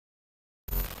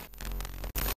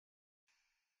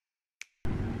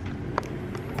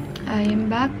I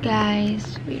am back,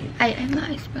 guys. Wait. Ay,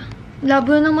 maayos ba?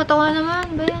 Labo ng mata ko naman.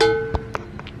 Ba yan?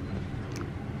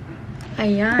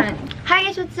 Ayan. Hi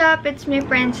guys, what's up? It's me,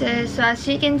 Princess. So, as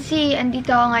you can see,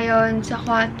 andito ako ngayon sa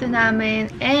kwarto namin.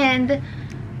 And,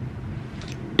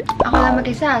 ako lang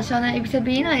mag-isa. So, ano ibig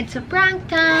sabihin na? It's a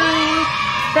prank time!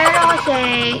 Pero kasi,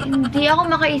 hindi ako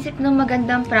makaisip ng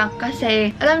magandang prank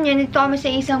kasi, alam niyo, nito kami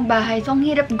sa isang bahay. So, ang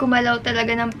hirap gumalaw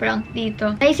talaga ng prank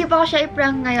dito. Naisip ako siya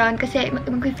i-prank ngayon kasi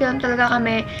mag-film talaga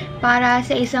kami para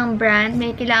sa isang brand.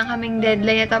 May kailangan kaming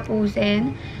deadline na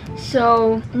tapusin.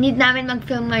 So, need namin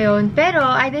mag-film ngayon. Pero,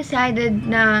 I decided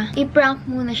na i-prank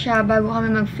muna siya bago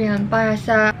kami mag-film para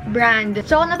sa brand.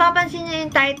 So, kung napapansin niyo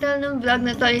yung title ng vlog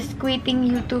na to is Quitting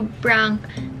YouTube Prank.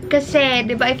 Kasi,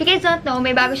 diba, if you guys don't know,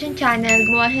 may bago siyang channel.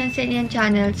 Gumawa siya ng sanyang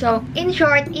channel. So, in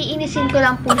short, iinisin ko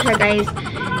lang po siya, guys.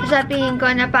 Sasabihin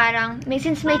ko na parang,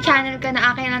 since may channel ka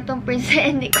na akin na tong Princess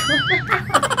and Nicole.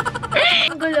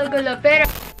 Ang gulo-gulo. Pero,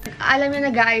 alam niyo,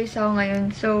 nag-aayos ako ngayon.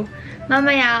 So,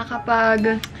 mamaya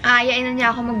kapag ayain na niya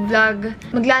ako mag-vlog,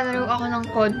 maglalaro ako ng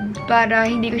code para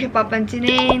hindi ko siya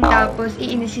papansinin. Tapos,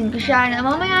 iinisin ko siya na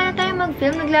mamaya na tayo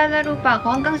mag-film, naglalaro pa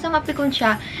ako hanggang sa mapikon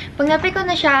siya. Pag napikon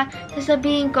na siya,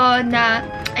 sasabihin ko na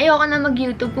ayoko na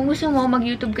mag-YouTube. Kung gusto mo,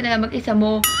 mag-YouTube ka na lang mag-isa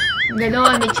mo.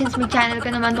 Ganon. Since may channel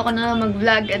ka naman, doon ka na lang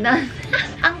mag-vlog.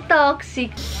 Ang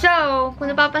toxic. So,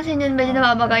 kung napapansin yun, medyo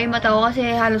nababaga yung mata ko kasi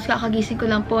halos kakagising ko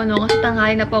lang po, no? Kasi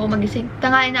tanghali na po ako magising.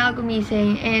 Tanghali na ako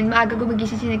gumising and maaga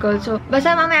gumagising si Nicole. So,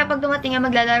 basta mamaya pag dumating nga,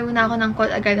 maglalaro na ako ng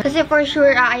call agad. Kasi for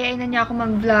sure, aayain na niya ako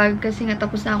mag-vlog kasi nga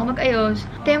tapos na ako mag-ayos.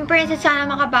 Team Princess, sana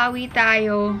makabawi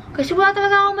tayo. Kasi wala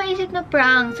talaga ako maisip na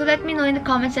prank. So, let me know in the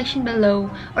comment section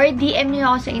below. Or DM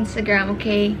niyo ako sa Instagram,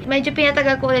 okay? Medyo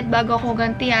pinatagal ko ulit bago ako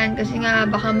gantihan kasi nga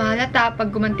baka mahalata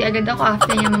pag gumanti agad ako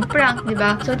after niya mag-prank,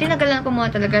 diba? So, tinagalan ko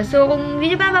muna talaga. So, kung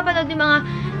hindi pa napapanood yung mga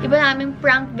iba naming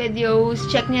prank videos,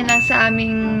 check niya lang sa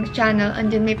aming channel.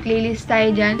 Andyan may playlist tayo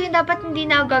dyan. Kasi dapat hindi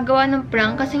na ako gagawa ng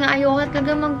prank kasi nga ayoko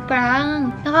talaga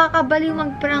mag-prank. Nakakabaliw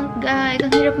mag-prank, guys.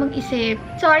 Ang hirap mag-isip.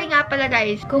 Sorry nga pala,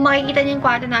 guys. Kung makikita niyo yung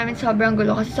kwarto namin, sobrang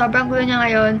gulo. Kasi sobrang gulo niya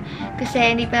ngayon. Kasi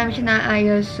hindi pa namin siya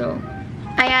naayos. So,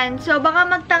 ayan. So, baka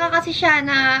magtaka kasi siya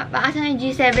na asan yung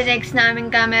G7X naming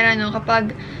camera, no?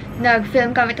 Kapag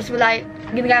nag-film kami, tapos wala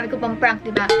ginagamit ko pang prank,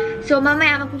 diba? So,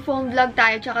 mamaya magpo-phone vlog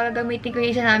tayo, tsaka gagamitin ko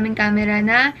yung isa naming camera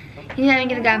na hindi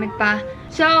namin ginagamit pa.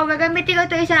 So, gagamitin ko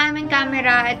ito isa naming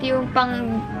camera at yung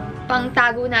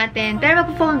pang-tago natin. Pero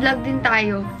magpo-phone vlog din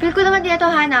tayo. Feel ko naman din ito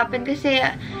hanapin kasi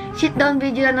sit-down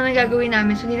video lang naman gagawin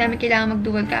namin. So, hindi namin kailangan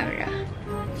mag-dual camera.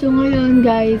 So, ngayon,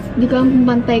 guys, hindi ko alam kung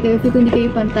pantay kayo. Feel ko hindi kayo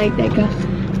pantay. Teka,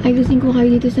 ayusin ko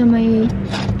kayo dito sa may...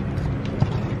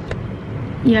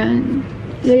 Yan.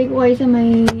 Lagay ko kayo sa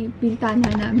may pintana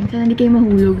namin. Sana hindi kayo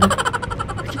mahulog.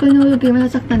 Kasi pag nahulog kayo,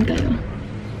 masasaktan kayo.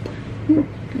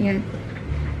 Yan.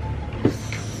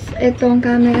 Ito ang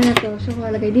camera na to. So,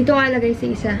 kalagay. Dito kalagay sa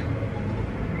isa.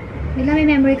 Wala, may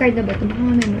memory card na ba ito? Baka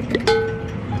may memory card.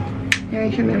 There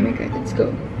is your memory card. Let's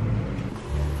go.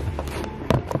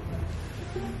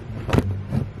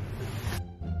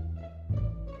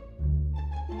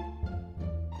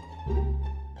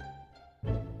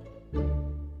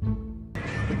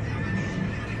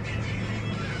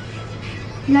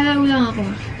 Lalaro lang ako.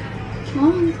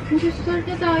 Oh, mag-start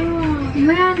na tayo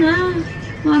Maya na.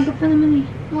 Maaga pa naman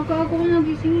Maaga ako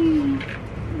nagising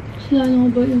Sila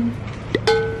ba yun?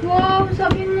 Wow,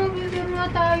 sabi mo mag-game na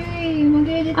tayo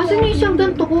Mag-edit asan yung isang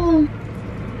ganito ko?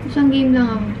 Isang game lang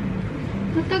ako.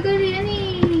 Matagal yan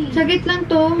Sagit lang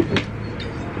to.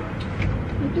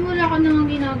 Ito wala ka nang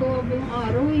ginagawa buong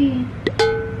araw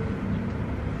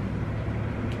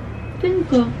Pin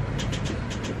ka.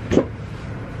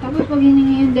 Tapos pag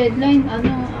hiningi yung deadline,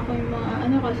 ako yung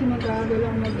mga, kasi mag-aaga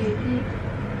lang mag-edit.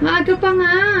 Maaga pa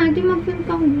nga! Hindi mag-film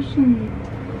pa kung gusto mo.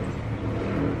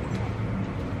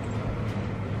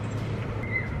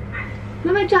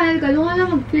 May channel ka, doon ka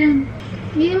lang mag-film.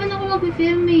 Hindi naman ako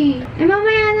mag-film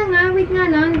mamaya na nga, wait nga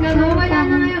lang. Wala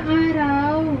na nga yung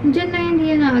araw. Diyan na hindi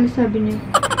yan naalis, sabi niya.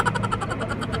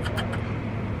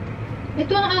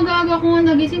 Ito ang aga-aga ko nga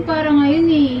nagising para ngayon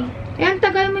ang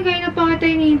tagal mo kayo na pa kita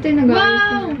hinihintay nag-ayos.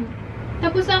 Wow!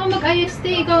 Tapos ako mag-ayos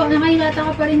ikaw, nakahilata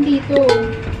ka pa rin dito.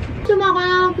 Sumaka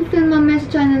na mag-film mamaya sa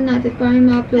channel natin para may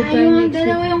ma-upload tayo next week.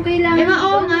 Dalawa yung kailangan.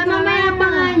 Oo nga, mamaya pa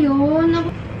nga yun.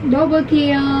 Double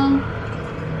kill.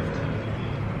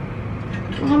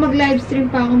 Baka mag-livestream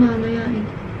pa ako mamaya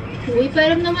Uy,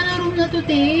 pero naman ang room na to,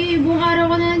 Buong araw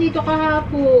ka na nandito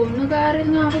kahapon. Nag-aaral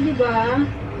nga ako, diba?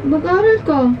 Mag-aaral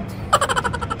ka?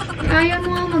 Ayaw mo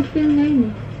nga mag-film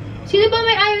ngayon Sino ba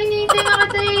may ayaw hinihintay nga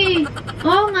kita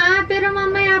Oo nga, pero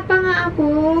mamaya pa nga ako.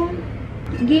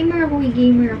 Gamer ako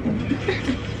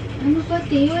Ano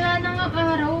pati? Wala na nga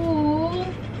araw, oh.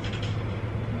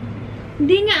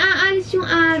 Hindi nga aalis yung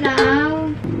araw.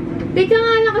 Teka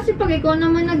nga lang kasi pag ikaw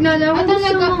naman naglalaro, Ah, gusto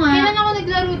talaga? mo nga. Kailan ako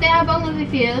naglaro tayo habang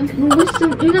nag-film?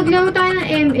 Yung naglaro tayo ng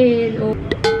ML, oh.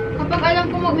 Kapag alam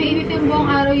ko mag-i-film buong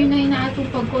araw, yun na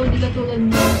inaatupag ko, hindi katulad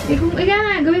mo. Eh kung ikaw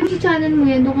nga, gawin mo sa channel mo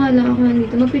yan, doon ka lang ako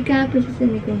nandito. Mag-quit ka na Princess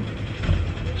and Nicole.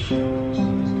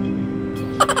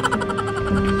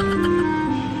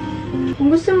 Kung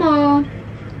gusto mo,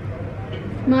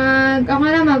 ako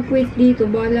na mag-quit dito.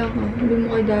 Bahala ka. Sabi mo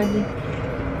kay daddy.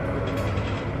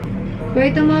 Pero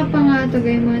ito mga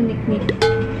pangatagay, mga nick-nick.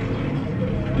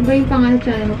 Iba yung pangalan sa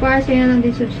channel mo. Para sa'yo na lang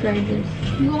din subscribers.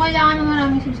 Hindi ko kailangan ng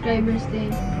maraming subscribers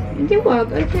din. Hindi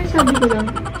wag. Ay, sabi ko lang.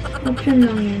 Option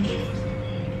lang yan.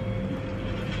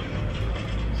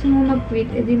 Gusto mo mag-quit,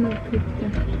 edi mag-quit ka.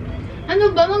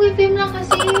 Ano ba? Mag-film lang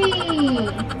kasi.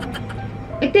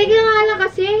 Eh, teka nga lang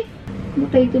kasi.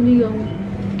 Matay tuloy ako.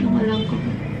 Nakalang ka.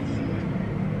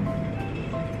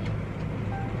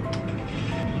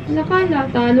 Lakala,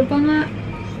 talo pa nga.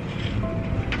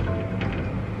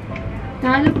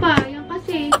 Talo pa, yan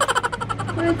kasi.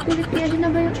 Kulit-kulit kaya din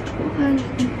na ba yung akalas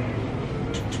ko?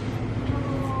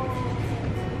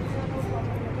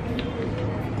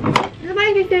 Ano ba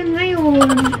yung return ngayon?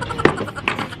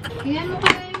 Kaya mo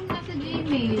kaya yung nasa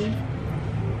Gmail.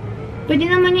 Pwede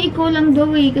naman yung ikaw lang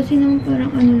daw eh, kasi naman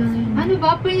parang ano lang yun. Ano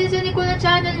ba? Princess and Nicole na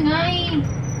channel nga eh.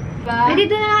 Diba? Ay,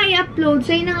 dito na nga i-upload.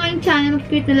 Sa'yo na nga yung channel,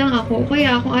 mag-create na lang ako.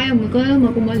 Kaya ako ayaw mo, ikaw lang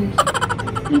mag-umalis.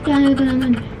 Yung channel ko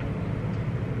naman.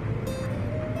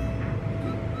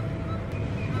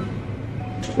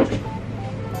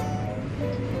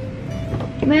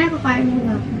 Maya ko kaya mo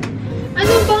na.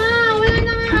 Ano ba? Wala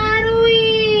na nga araw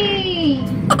eh.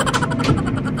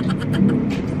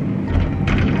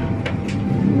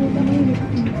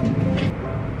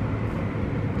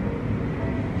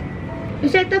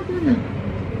 I-set up mo na.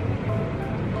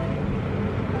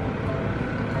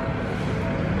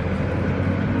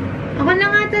 Ako na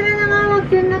nga, tara na nga,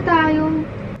 mag-film na tayo.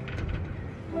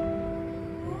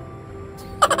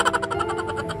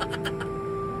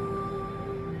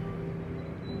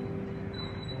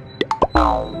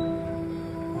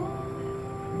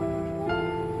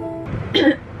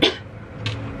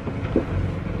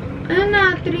 Ano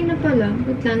na, 3 na pala.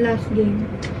 Wait lang, last game.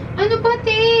 Ano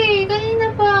pati?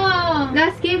 Kanina pa.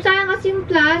 Last game, sayang kasi yung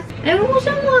plus. Ewan ko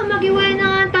sa mga, mag-iwalay na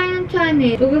nga tayo ng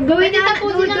channel. So, gagawin Pwede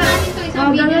tapusin na natin to isang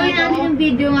video na gagawin to. natin yung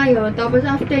video ngayon. Tapos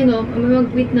after no,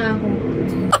 mag-quit na ako.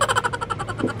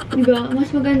 Diba? Mas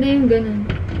maganda yung ganun.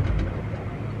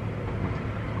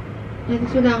 At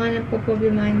wala ka na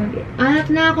problemahin Anak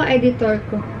na ako, editor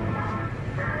ko.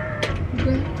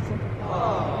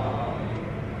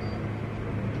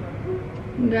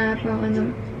 Maghanap ako ng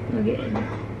mag-edit.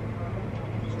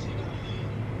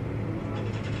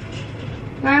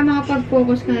 Para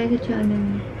makapag-focus ka na sa channel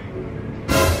mo.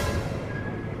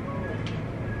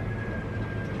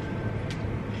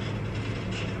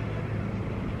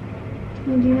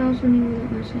 Hindi na ako suniwala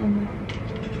ka sa ano.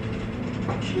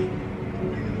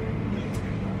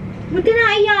 Ba't ka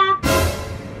naiyak?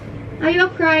 Are you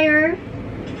a crier?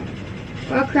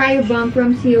 Or a crier bomb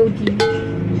from COD?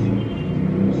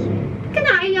 Ba't ka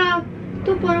naiyak?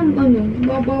 Ito parang ano,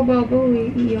 babaw eh.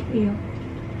 Iyak.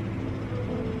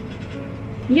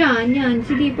 Yan.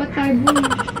 Sige, patay boy.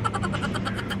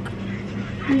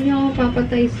 Hindi niya ako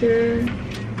papatay, sir.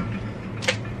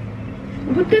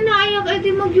 Ba't ka naiyak? Eh,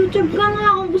 di mag-YouTube ka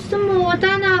nga kung gusto mo.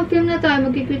 Tara na, film na tayo.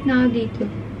 Mag-quit na ako dito.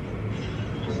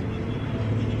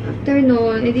 After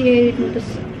nun, edi-edit mo, tapos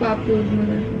pa-upload mo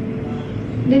na.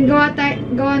 Then, gawa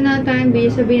na tayong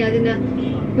video. Sabihin natin na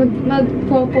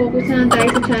mag-focus na tayo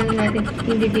sa channel natin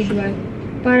individual.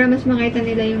 Para mas makita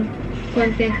nila yung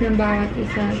content ng bawat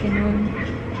isa. Ganun.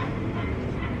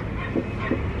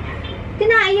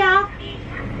 Tinaiyak!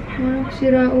 Parang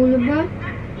sira ulo ba?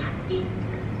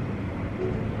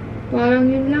 Parang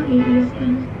yun lang, iiyak ka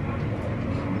na.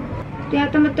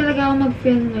 Tiyatamad talaga ako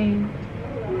mag-film ngayon.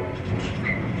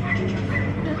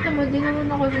 Natamad din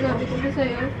naman ako sabi ko na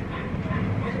sa'yo.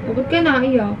 Bakit ka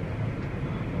naiyak?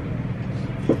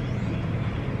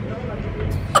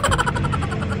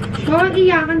 Bawal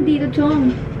iyakan dito,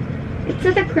 Chong. It's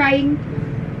not a crying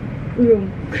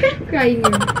room. Crying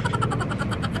room.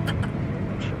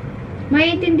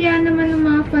 Maiintindihan naman ng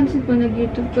mga fans ko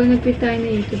nag-YouTube pag nag-quit tayo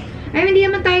na YouTube. Ay, hindi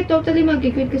naman tayo totally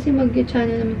mag-quit kasi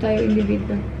mag-channel naman tayo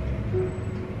individual.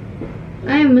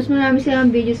 Ay, mas marami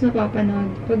silang videos na papanood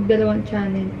pag dalawang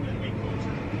channel.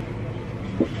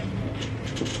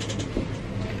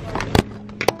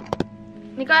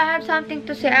 Nicole, I have something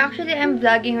to say. Actually, I'm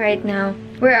vlogging right now.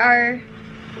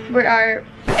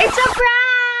 It's a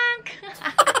prank!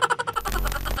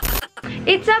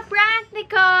 It's a prank,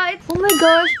 Nicole! Oh my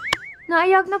gosh!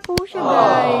 Naiyak na po siya,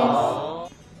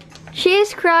 guys. She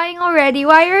is crying already.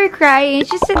 Why are you crying? It's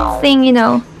just a thing, you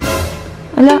know.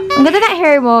 Ala, ang ganda na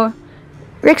hair mo.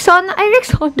 Rexona. Ay,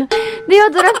 Rexona.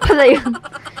 Deodorant pala yun.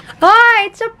 Oh,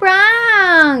 it's a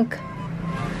prank!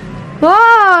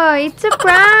 Wow, it's a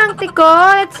prank,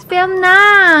 Nicole. Let's film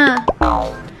na.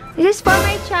 This is for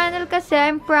my channel kasi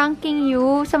I'm pranking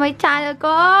you sa my channel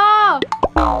ko.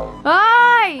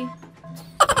 Hoy!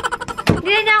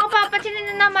 Hindi na niya ako papansinin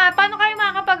na naman. Paano kayo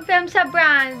makakapag-film sa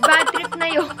brand? Bad trip na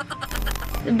yun.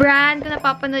 Brand, kung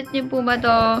napapanood niyo po ba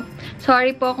to?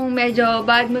 Sorry po kung medyo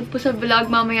bad mood po sa vlog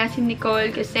mamaya si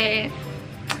Nicole kasi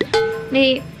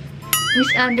may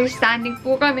misunderstanding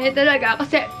po kami talaga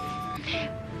kasi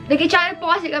nag-channel po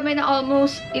kasi kami na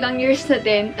almost ilang years na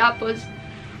din. Tapos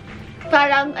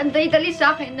parang antay-tali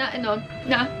sa akin na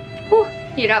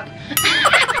hirap.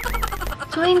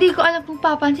 So, hindi ko alam kung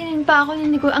papansinin pa ako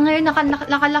ni Nicole. Ngayon,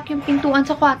 nakalak yung pintuan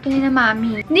sa kwarto ni na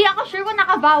Mami. Hindi ako sure kung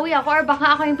nakabawi ako or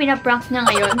baka ako yung pinaprank niya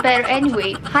ngayon. Pero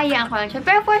anyway, hayaan ko lang siya.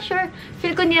 Pero for sure,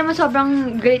 feel ko hindi naman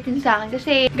sobrang great din sa akin.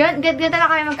 Kasi, ganda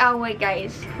kami mag-away,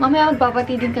 guys. Mamaya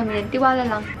magbabati din kami din. Tiwala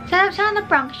lang. Sana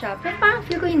na-prank siya. Pero parang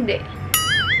feel ko hindi.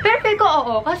 Pero feel ko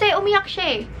oo. Kasi umiyak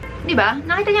siya eh. Diba?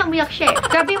 Nakita niya umiyak siya eh.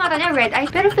 Grabe yung mata niya, red eyes.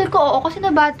 Pero feel ko oo kasi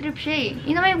na-bad trip siya eh.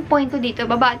 Yun naman yung point ko dito.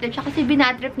 Ba-bad trip siya kasi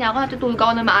binad trip niya ako. Natutulog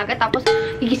ako na maaga. Tapos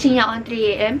gigising niya ako ng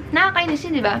 3 AM. Nakakainis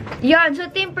yun, diba? Yun. So,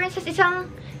 Team Princess isang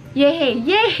yehey.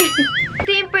 Yay!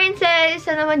 Team Princess,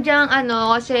 isa naman dyang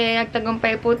kasi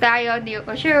nagtagumpay po tayo. Hindi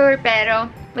ko sure.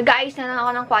 Pero mag-aayos na lang ako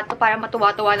ng kwarto para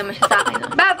matuwa-tuwa naman siya sa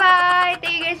akin. Bye-bye!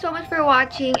 Thank you guys so much for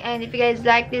watching. And if you guys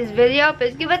like this video,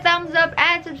 please give a thumbs up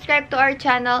and subscribe to our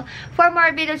channel for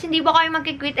more videos. Hindi po kami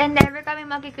magkikwit and never kami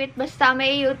magkikwit. Basta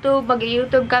may YouTube,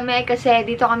 mag-YouTube kami kasi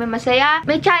dito kami masaya.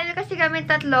 May channel kasi kami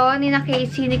tatlo, ni na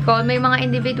Casey, Nicole. May mga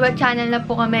individual channel na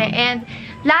po kami. And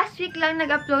last week lang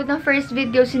nag-upload ng first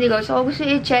video si Nicole. So, kung gusto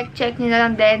i-check nyo na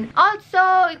lang din. Also,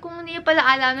 kung hindi pala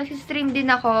alam, nag-stream din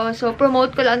ako. So,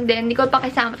 promote ko lang din. Nicole,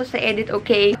 pakisama to sa edit,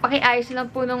 okay? Pakiayos lang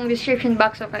po nung description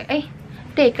box, okay? Ay,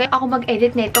 teka, ako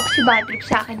mag-edit nito kasi bad trip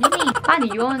sa akin yun eh. Paano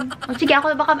yun? O, sige,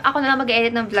 ako na lang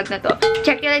mag-edit ng vlog na to.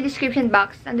 Check nyo lang description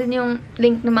box. Nandun yung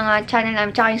link ng mga channel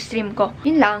namin tsaka yung stream ko.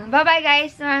 Yun lang. Bye-bye,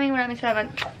 guys! Maraming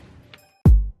salamat.